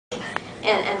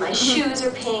and my shoes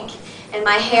are pink, and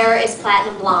my hair is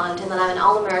platinum blonde, and then I'm an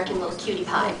all-American little cutie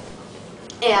pie.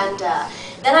 And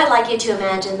then I'd like you to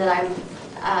imagine that I'm,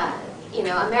 you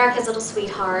know, America's little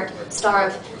sweetheart, star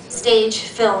of stage,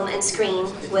 film, and screen,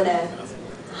 with a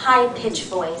high-pitched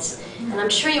voice. And I'm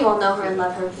sure you all know her and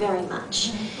love her very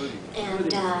much.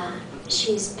 And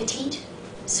she's petite,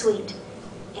 sweet,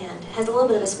 and has a little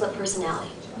bit of a split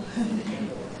personality.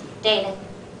 David.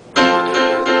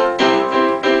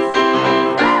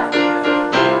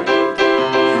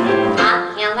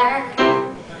 Popular.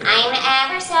 I'm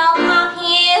ever so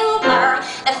popular.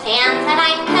 The fans that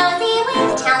I'm cozy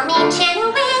with tell me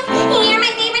genuine. You're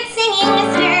my favorite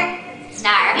singing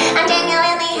star. I'm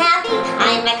genuinely happy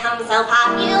I've become so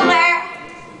popular.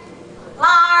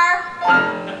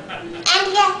 And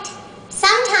yet,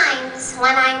 sometimes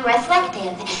when I'm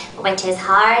reflective, which is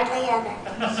hardly ever,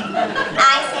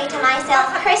 I say to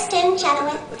myself, Kristen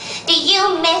Chenoweth, do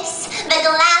you miss the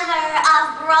glamour of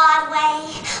Broadway?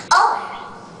 Or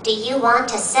do you want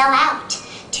to sell out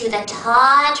to the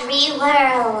tawdry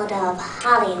world of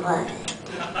Hollywood?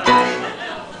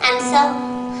 And so,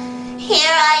 here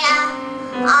I am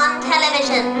on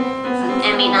television,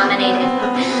 Emmy nominated,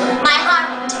 my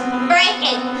heart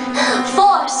breaking,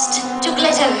 forced to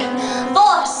glitter,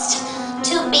 forced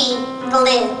to be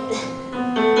glib.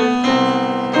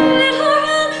 Glitter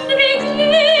and be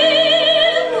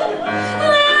glib,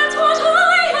 that's what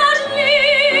I had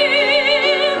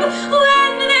lived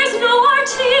when there's no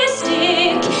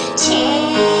artistic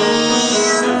chance.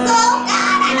 Oh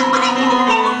God, I don't want to do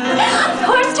this.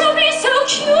 Forced to be so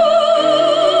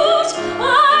cute,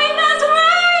 I'm as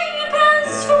ripe as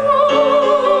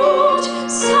fruit,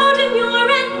 so demure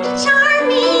and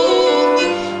charming.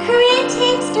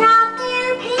 Critics drop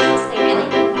their pants, they really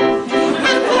do.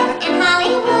 And in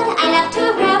Hollywood, I love to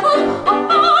revel.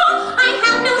 Oh, I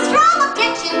have no strong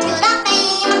objection to the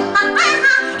fame.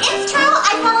 It's true,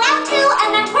 I sold out to a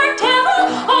network devil.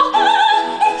 Oh,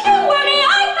 if you were me,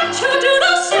 I bet you'd do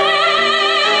the same.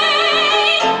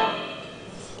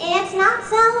 It's not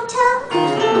so tough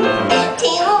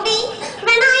to be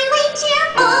maniacally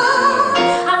cheerful.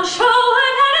 I'll show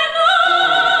I've had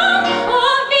enough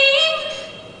of being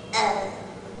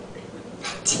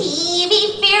TV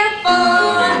fearful.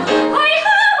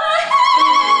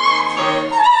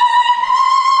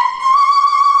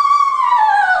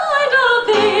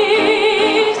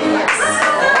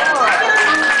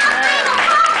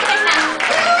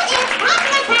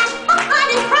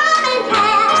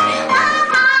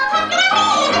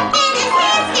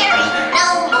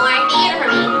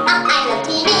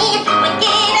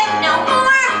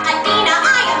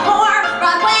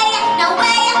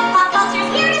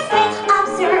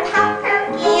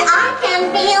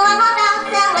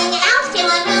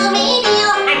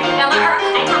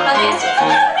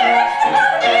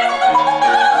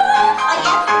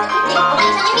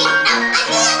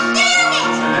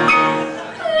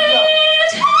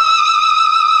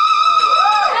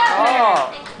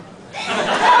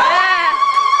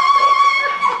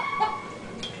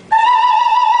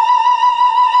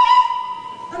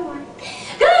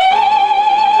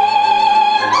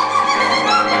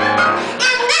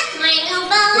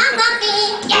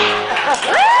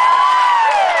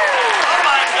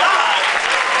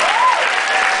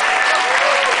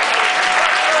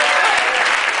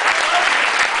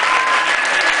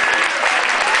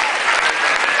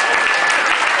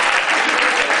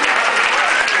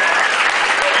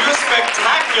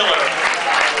 Spectacular.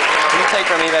 Can you take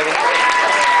from me, baby?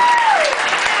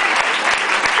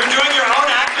 You're doing your own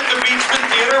act at the Beachman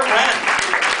Theater. When?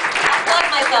 Plug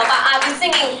myself. I was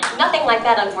singing nothing like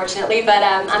that, unfortunately, but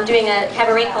I'm doing a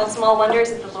cabaret called Small Wonders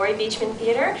at the Laurie Beachman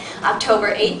Theater,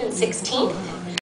 October 8th and 16th.